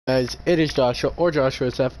Guys, it is Joshua or Joshua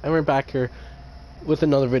SF, and we're back here with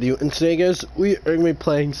another video. And today, guys, we are going to be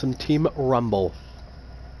playing some Team Rumble.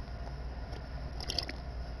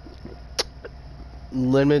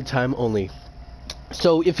 Limited time only.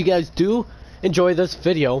 So if you guys do enjoy this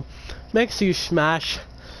video, make sure you smash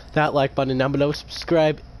that like button down below.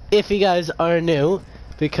 Subscribe if you guys are new,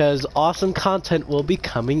 because awesome content will be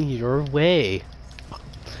coming your way.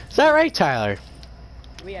 Is that right, Tyler?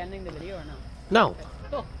 Are we ending the video or no? No. Okay.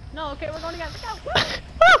 Cool. No, okay, we're going again. Let's go. Woo!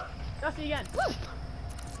 Go see again. Woo!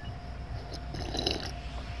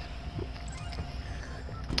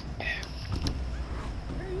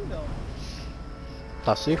 Where are you going?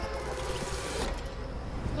 Dusty.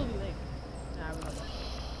 Still be late. Nah, I remember.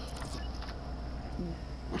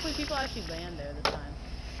 Hopefully people actually land there this time.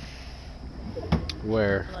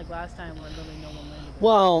 Where? Like last time where literally no one landed there.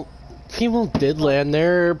 Well, people did land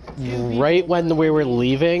there right when we were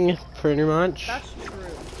leaving, pretty much. That's true.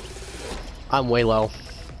 I'm way low.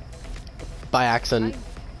 By accident. I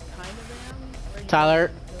kind of am.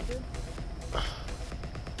 Tyler.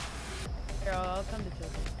 Here, I'll come to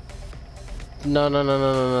Tilted.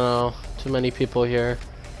 No. Too many people here.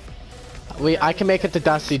 I can make it to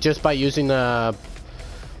Dusty just by using the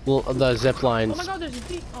zip lines. Oh my god, there's a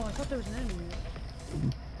deep. Oh, I thought there was an enemy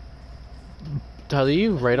here. Tyler,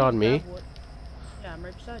 you right on me? Yeah, I'm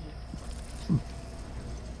right beside you. I'm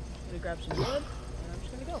gonna grab some wood, and I'm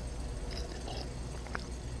just gonna go.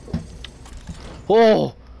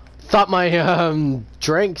 Oh! Thought my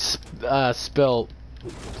drink spilled.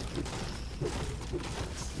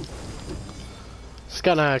 It's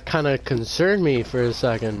gonna kinda concern me for a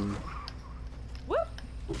second. Whoop!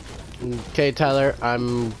 Okay, Tyler,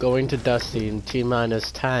 I'm going to Dusty in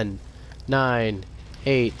T-minus 10, 9,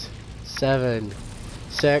 8, 7,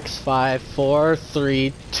 6, 5, 4,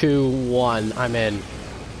 3, 2, 1. I'm in.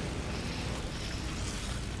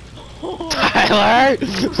 Tyler!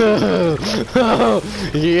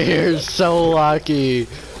 You're so lucky.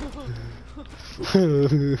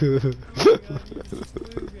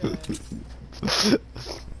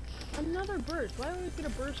 Another burst. Why always get a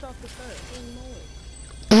burst off the start? Holy moly.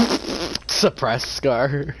 Suppress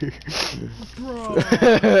scar. Bro.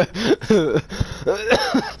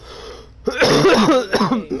 Blue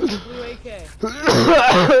AK.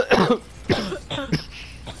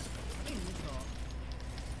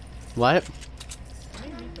 What?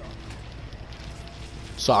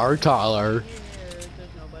 Sorry, Tyler. There's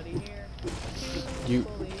nobody here. You.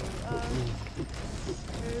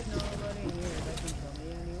 There's nobody here that can kill me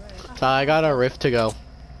anyway. I got a rift to go.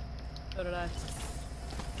 So did I.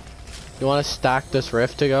 You want to stack this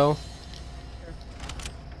rift to go? Sure.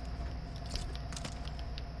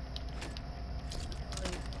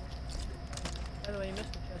 By the way, you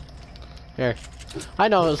missed the chest. Here. I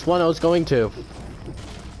know, it was one I was going to.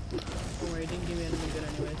 Don't worry, it didn't give me anything good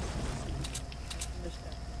anyways. Missed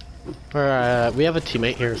that. We have a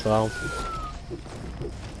teammate here as well.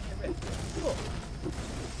 Okay, cool.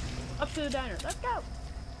 Up to the diner. Let's go!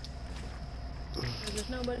 There's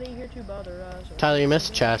nobody here to bother us. Tyler, you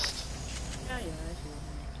missed chest. Yeah, I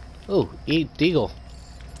see. Ooh, eat deagle.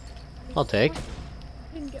 I'll take. I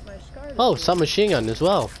didn't get my scar this Oh, game. some machine gun as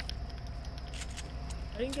well.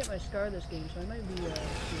 I didn't get my scar this game, so I might be,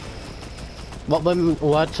 What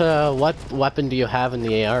weapon do you have in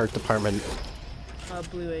the AR department?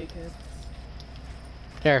 blue AK.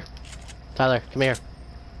 Here, Tyler, come here. What?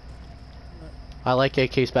 I like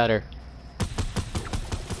AKs better.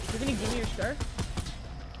 You're gonna give me your scar?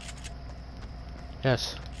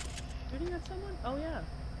 Yes. Shooting at someone? Oh, yeah.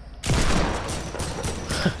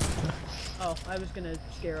 Oh, I was gonna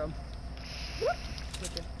scare him.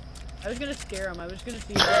 I was gonna scare him. I was gonna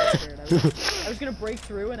see if he was scared. I was gonna break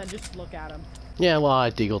through and then just look at him. Yeah, well, I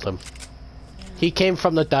deagled him. He came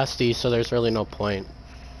from the Dusty, so there's really no point.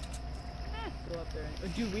 Go up there. Oh,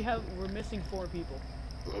 dude, we're missing 4 people.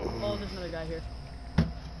 Oh, there's another guy here.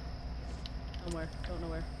 Somewhere. Don't know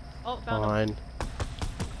where. Oh, found him.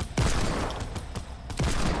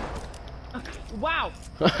 Fine. Wow!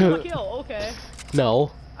 A kill, okay.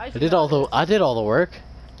 No. I did all the work.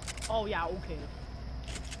 Oh yeah, okay.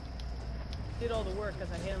 Did all the work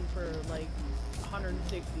because I hit him for like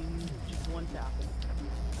 160 just one tap.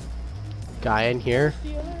 Guy in here.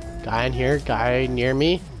 Guy in here. Guy near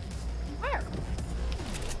me. Where?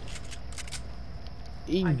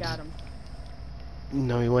 I got him.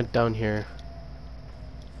 No, he went down here.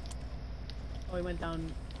 Oh, he went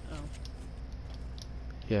down. Oh.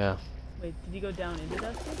 Yeah. Wait, did he go down into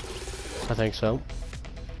Dusty? I think so.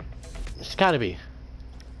 It's gotta be.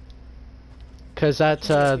 Cause that's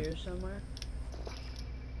Here somewhere.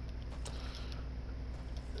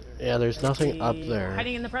 Yeah, there's nothing up there.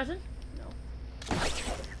 Hiding in the present? No.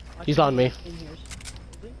 He's on me. In here.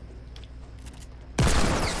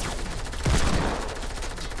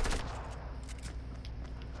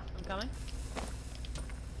 I'm coming.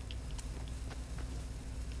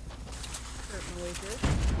 Hurt my way through.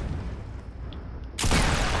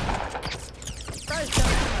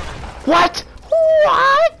 What?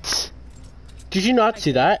 What? Did you not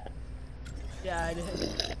see that? Yeah, I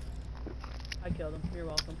did. I killed him. You're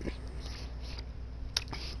welcome.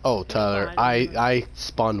 Oh, Tyler, I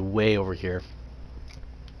spawned way over here.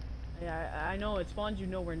 Yeah, I know. It spawns you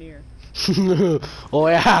nowhere near. Oh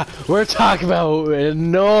yeah, we're talking about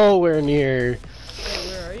nowhere near. Hey,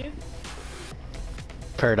 where are you?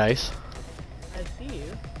 Paradise. I see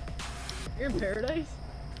you. You're in paradise?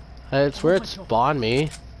 It's where it spawned me.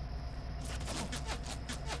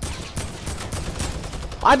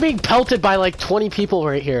 I'm being pelted by like 20 people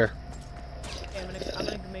right here. Okay, I'm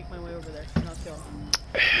gonna make my way over there and I'll kill them.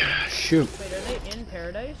 Shoot. Wait, are they in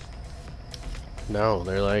paradise? No,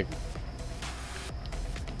 they're like...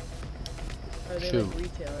 Or are they like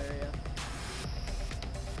retail area?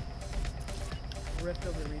 Rift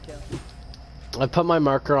over retail. I put my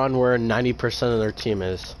marker on where 90% of their team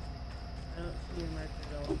is. I don't see your marker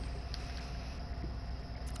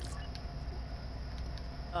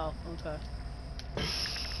at all. Oh, okay.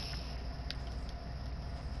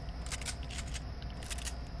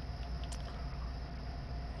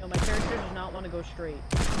 Yo, my character does not want to go straight.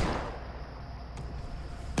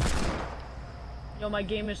 Yo, my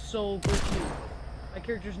game is so glitchy. My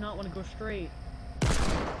character does not want to go straight.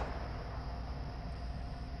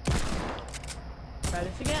 Try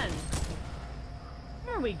this again.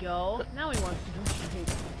 There we go. Now he wants to go straight.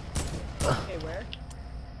 Okay, where?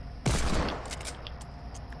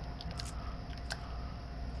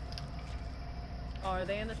 Oh, are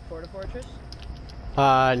they in this porta fortress?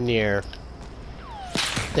 Near.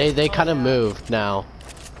 They kind of moved now.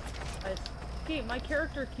 Okay, my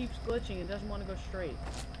character keeps glitching. It doesn't want to go straight.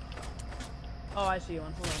 Oh, I see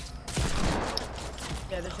one. Hold on.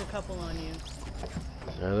 Yeah, there's a couple on you.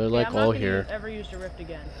 Yeah, they're like all here. Ever used a rift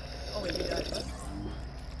again? Oh wait, you guys.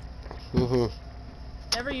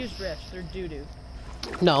 Never used rifts. They're doo doo.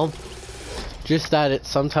 No, just that it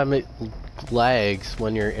sometimes it lags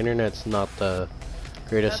when your internet's not the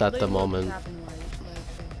greatest at the moment.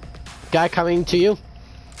 Guy coming to you?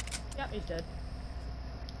 Yep, he's dead.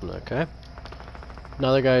 Okay.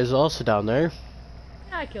 Another guy is also down there.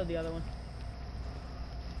 Yeah, I killed the other one.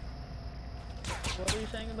 What were you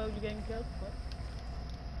saying about you getting killed? What?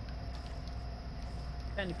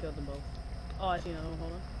 Kinda killed them both. Oh, I see another one.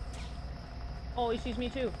 Hold on. Oh, he sees me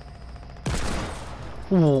too.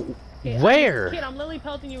 Okay, where? Kid, I'm literally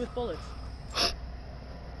pelting you with bullets.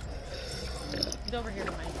 He's over here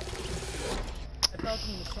to mine. I pelted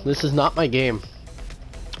him with so This is not my game.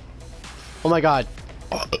 Oh my god.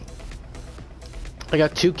 I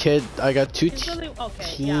got two kids. I got two okay,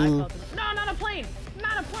 team. yeah, I pelted him. No, not a plane!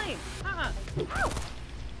 Not a plane! Ow!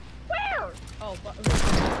 Where? Oh,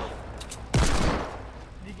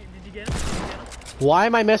 did you get him? Did you get him? Why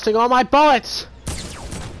am I missing all my bullets?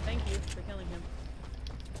 Thank you for killing him.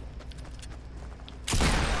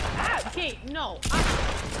 Ah, okay, no.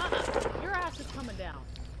 Your ass is coming down.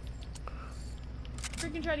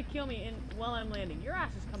 Freaking try to kill me while I'm landing. Your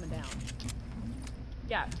ass is coming down.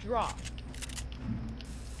 Yeah, drop.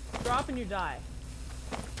 Drop and you die.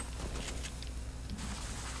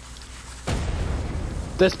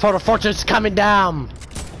 This portal fortress is coming down.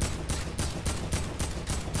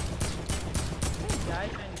 Guy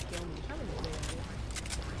trying to kill me. How did they do?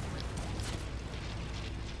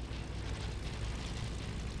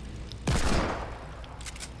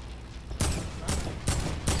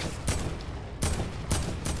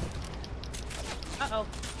 Uh-oh.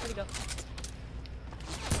 Where'd he go?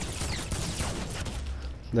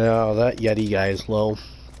 No, that Yeti guy is low.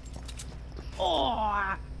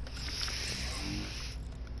 Oh!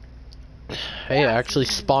 Hey, I actually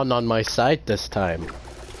spawned on my side this time.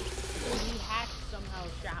 He hacked somehow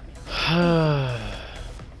shot me.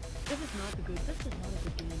 This is not a good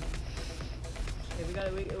game. Okay,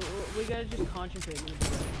 we gotta just concentrate.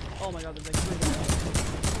 Oh my god, there's like 3 guys.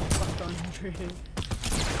 Fuck concentrating.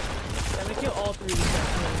 Yeah, we kill all 3 of these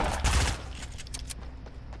guys.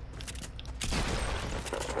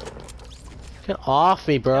 Get off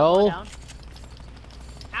me, bro. Ow, ow, ow,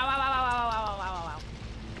 ow, ow, ow, ow, ow, ow.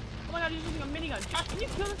 Oh my god, he's using a minigun. Josh, can you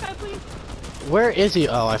kill this guy, please? Where is he?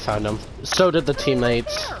 Oh, I found him. So did the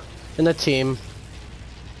teammates. In the team.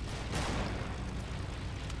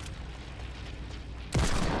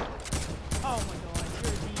 Oh my god,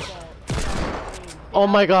 you're a default. Oh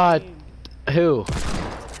my god. Who?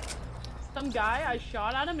 some guy, I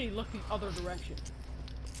shot at him and he looked the other direction.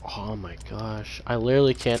 Oh my gosh. I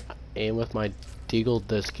literally can't aim with my deagle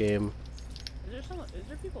this game. Is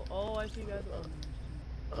there people? Oh, I see you guys.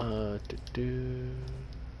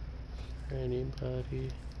 Anybody?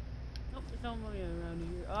 Nope, there's no money around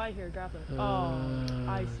here. Oh, I hear a grappler. Oh,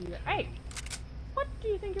 I see it. Hey! What do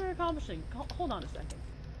you think you're accomplishing? Hold on a second.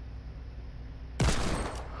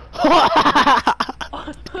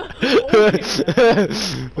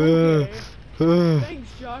 Okay.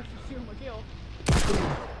 Thanks, Josh, for stealing my kill.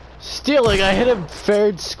 Stealing! I hit him fair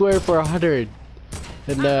and square for 100.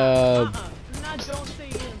 And Nah, don't say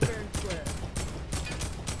you hit him fair and square.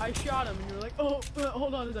 I shot him and you were like, oh,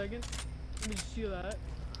 hold on a second. Let me steal that.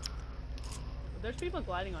 There's people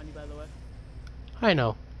gliding on you, by the way. I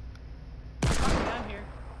know. Okay, I'm here.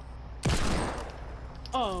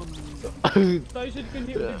 Thought you said you couldn't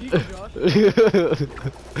hit with the Jeep, Josh.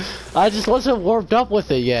 I just wasn't warmed up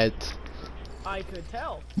with it yet. I could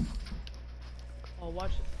tell. Oh,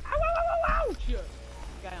 watch it. Ow, ow, ow, ow, ouch!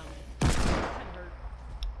 Guy on me.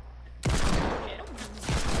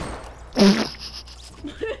 That hurt.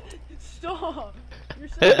 Stop! You're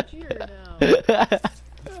such a cheater now.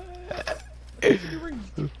 You were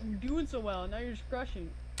doing so well, now you're just crushing.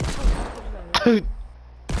 Oh,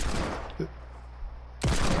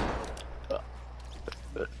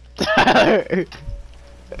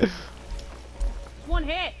 one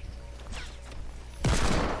hit!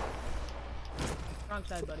 Wrong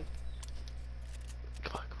side, buddy.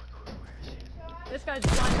 Come on, where is he? This guy's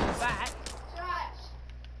blind in the back.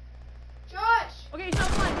 Josh! Okay, he's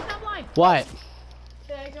not blind, he's not blind! What?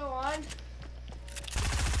 Can I go on?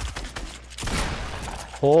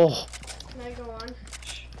 Oh, Can I go on?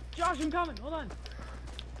 Josh, I'm coming, hold on.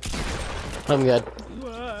 I'm good.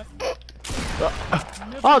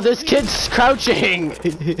 Oh, this kid's crouching!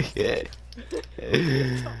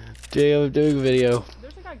 Jay, I'm doing a video.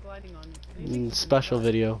 There's a guy gliding on me. Special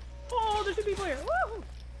video. Oh, there's two people here. Woo!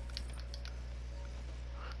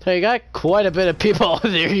 So you got quite a bit of people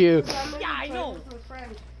near you. Yeah, I know. With my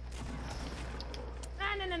friend.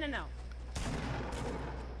 No.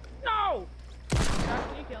 No! Josh,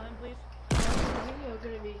 can you kill him, please? What's the video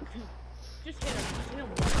gonna be? Just hit him.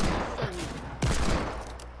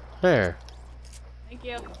 There. Thank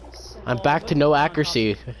you. I'm back to no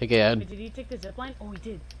accuracy again. Wait, did he take the zipline? Oh, he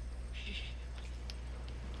did.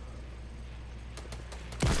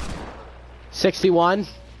 61.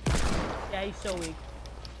 Yeah, he's so weak.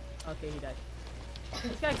 Okay, he died.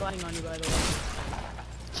 This guy gliding on you, by the way.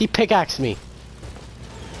 He pickaxed me.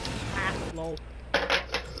 Ah, lol.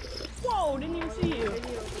 Whoa, didn't even see you.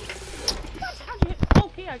 What? How'd you hit?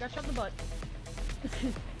 Okay, I got shot in the butt.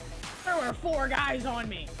 There were 4 guys on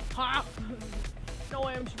me. Huh? No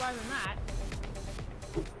way I'm surviving that.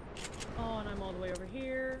 Oh, and I'm all the way over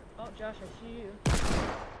here. Oh, Josh, I see you.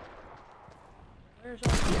 Where's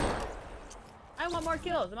all the people? I want more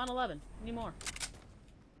kills. I'm on 11. Need more.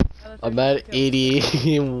 I'm at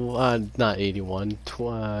 81, not 81,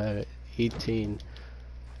 18.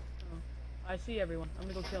 Oh, I see everyone. I'm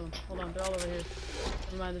gonna go kill them. Hold on, they're all over here.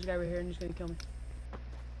 Never mind, there's a guy right here and he's gonna kill me.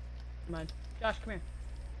 Never mind. Josh, come here.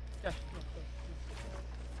 Josh, come on, go.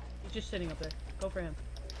 He's just sitting up there. Go for him.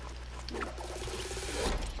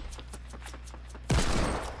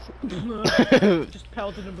 Just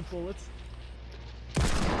pelted him with bullets.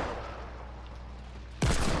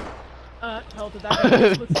 Pelted that guy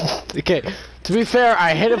with bullets. Okay, to be fair,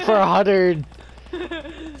 I hit him for 100.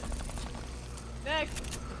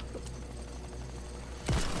 Next!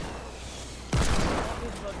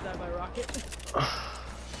 He's about to die by rocket.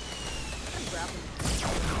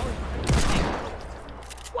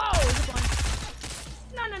 Whoa!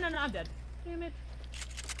 No, I'm dead. Damn it.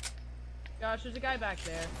 Gosh, there's a guy back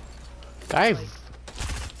there. Guy. Like,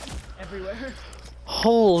 everywhere.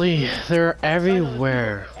 Holy, they're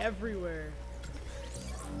everywhere. Everywhere.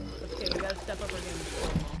 Okay, we gotta step up our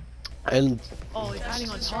game. And Oh, he's hiding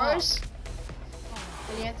on top. Stars?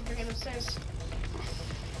 And you have to bring him upstairs.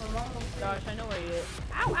 Gosh, I know where he is.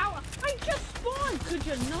 Ow, ow! I just spawned! Could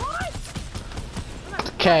you not? I'm at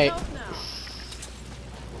 4 okay. health now.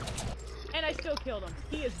 And I still killed him.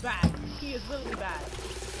 He is bad. He is literally bad.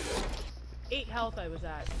 8 health I was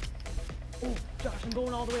at. Oh, Josh, I'm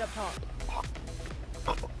going all the way up top.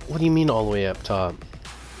 What do you mean all the way up top?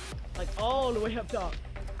 Like, all the way up top.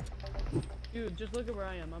 Dude, just look at where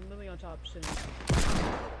I am. I'm literally on top, sitting.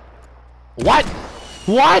 What?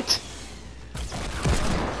 What?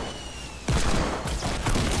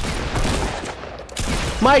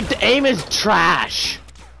 My aim is trash.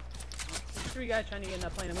 There's 3 guys trying to get in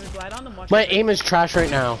that plane. I'm gonna glide on them. Watch My them. aim is trash right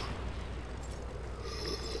now.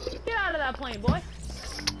 Get out of that plane, boy.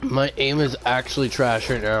 My aim is actually trash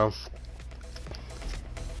right now.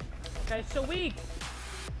 Guy's so weak.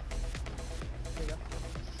 There you go.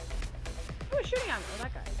 Who was shooting at me? Oh,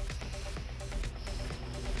 that guy.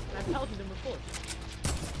 I pelted him with bullets.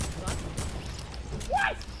 Hold on.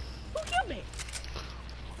 What? Who killed me?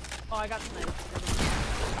 Oh, I got sniped.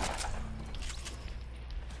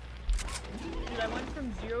 Dude, I went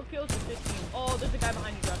from 0 kills to 15. Oh, there's a guy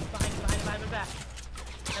behind you, Josh. Behind you, behind my back.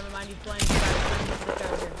 Never mind, he's blind. This guy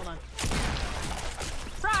over here. Hold on.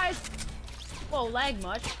 Surprise! Whoa, lag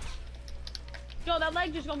much. Yo, that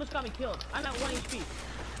lag just almost got me killed. I'm at 1 HP.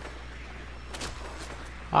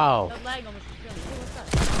 Oh. That lag almost just killed me. Hey, what's that?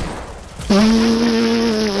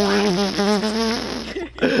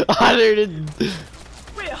 100.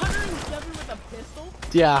 Wait, 107 with a pistol?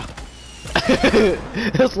 Yeah.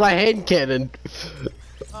 That's my hand cannon.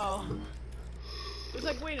 Oh. It was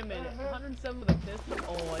like, wait a minute. 107 with a pistol?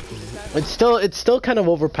 Oh, I see this guy. It's still kind of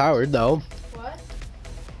overpowered though. What?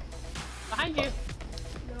 Behind you.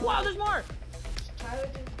 No. Wow, there's more. Tyler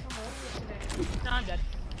didn't come over today. No, I'm dead.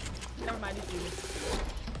 Never mind, he's human.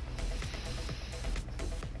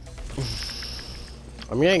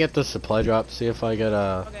 I'm gonna get the supply drop, see if I get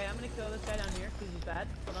a... Okay, I'm gonna kill this guy down here because he's bad.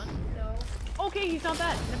 Hold on. No. Okay, he's not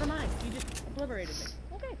bad. Never mind. He just obliterated me.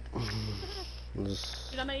 Okay.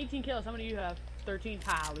 Just- Dude, I'm at 18 kills. How many do you have? 13?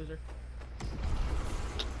 Ha, loser. Oh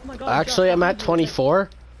my god. Actually, Josh, I'm how at many do you 24.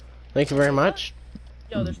 Thank you very much.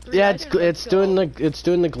 have? Yo, there's 3 Yeah, guys here. Let's go. it's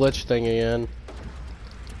doing the glitch thing again.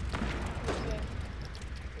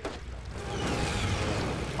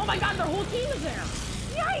 Oh my god, their whole team is there!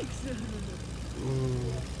 Yikes!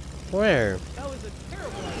 Where? That was a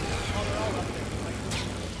terrible idea. Oh, they're all up there. Like,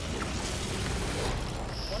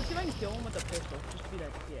 I wanna see if I can kill him with a pistol, just to be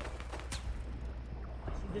that dick.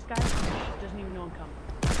 See, this guy doesn't even know I'm coming.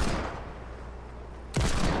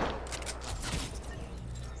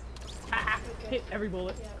 Hit every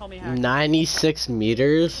bullet. Call me a hack. 96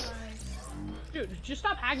 meters? Dude, just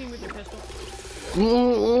stop hacking with your pistol.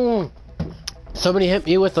 Somebody hit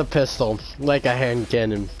me with a pistol, like a hand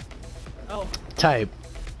cannon Oh. type.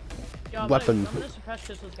 Yo, Weapon. I'm gonna suppress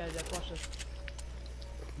pistols, guys. Watch this.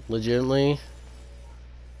 Legitimately.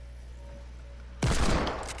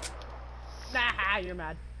 Nah, you're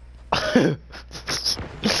mad. Fuck these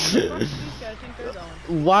guys, think they're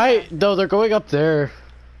going. Why? No, they're going up there.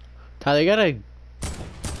 Tyler, you gotta...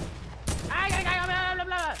 Blah, blah,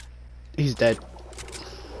 blah. He's dead.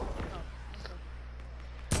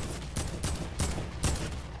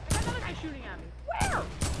 I got another guy shooting at me. Where?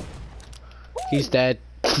 He's dead.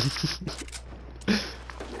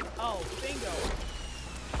 Oh, bingo.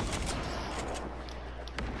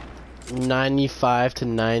 95 to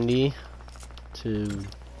 90 to...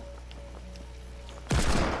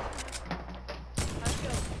 Let's go.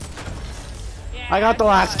 Yeah, I got the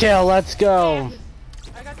last kill, let's go.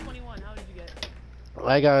 I got 21. How did you get?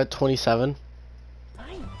 I got 27.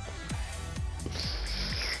 Nice.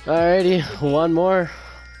 Alrighty, one more.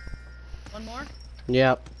 One more,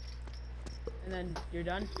 Yep. and then you're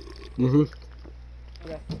done.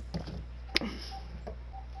 Okay.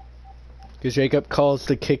 Because Jacob calls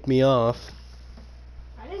to kick me off.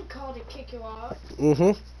 I didn't call to kick you off.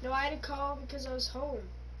 No, I had to call because I was home.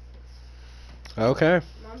 Okay.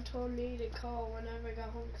 Mom told me to call whenever I got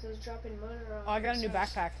home because I was dropping motor off. Oh, I got a new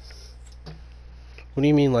backpack. What do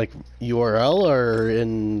you mean, like URL or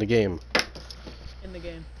in the game? In the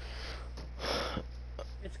game.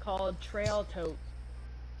 It's called Trail Tote.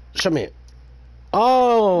 Show me.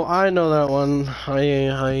 Oh, I know that one. I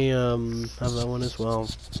have that one as well.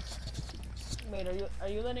 Wait, are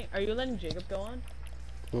you letting Jacob go on?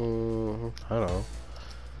 I don't know.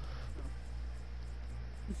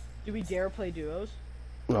 Do we dare play duos?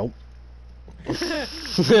 Nope.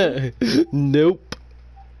 Nope.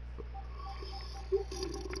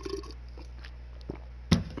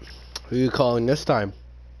 Who are you calling this time?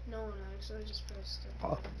 No one actually, I just pressed it.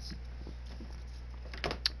 Oh.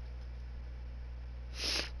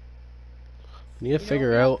 I need to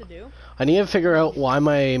figure out. I need to figure out why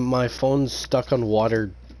my phone's stuck on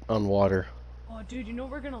water. Oh, dude, you know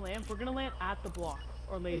where we're gonna land? We're gonna land at the block,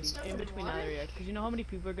 or maybe It's stuck in in between that water? area. Cause you know how many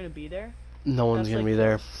people are gonna be there? No one's That's gonna like be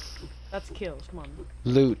there. That's kills. Come on.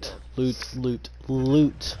 Loot, loot, loot,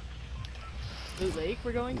 loot. Loot Lake,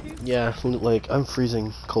 we're going to. Yeah, loot lake. I'm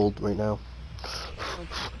freezing cold right now.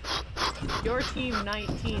 Your team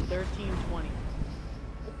 19, 13, 20.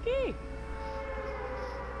 Okay.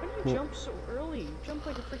 Why do you jump so early? You jumped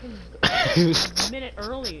like a freaking minute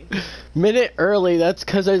early. Minute early. That's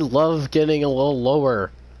because I love getting a little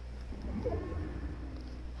lower.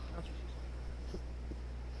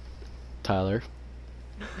 Tyler,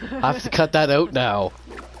 I have to cut that out now.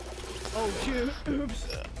 Oh shoot! Oops.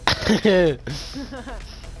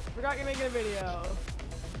 Forgot you're making a video.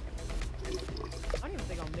 I don't even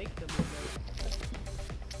think I'll make the video.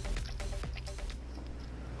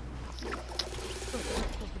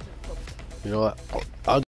 You know what?